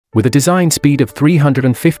With a design speed of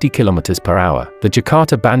 350 km per hour, the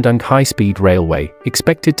Jakarta-Bandung high-speed railway,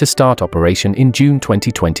 expected to start operation in June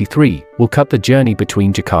 2023, will cut the journey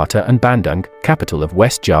between Jakarta and Bandung, capital of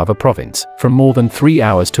West Java province, from more than 3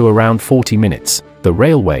 hours to around 40 minutes. The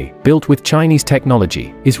railway, built with Chinese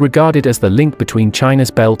technology, is regarded as the link between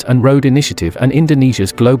China's Belt and Road Initiative and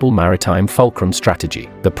Indonesia's global maritime fulcrum strategy.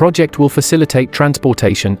 The project will facilitate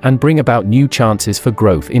transportation and bring about new chances for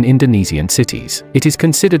growth in Indonesian cities. It is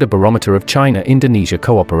considered a barometer of China-Indonesia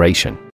cooperation.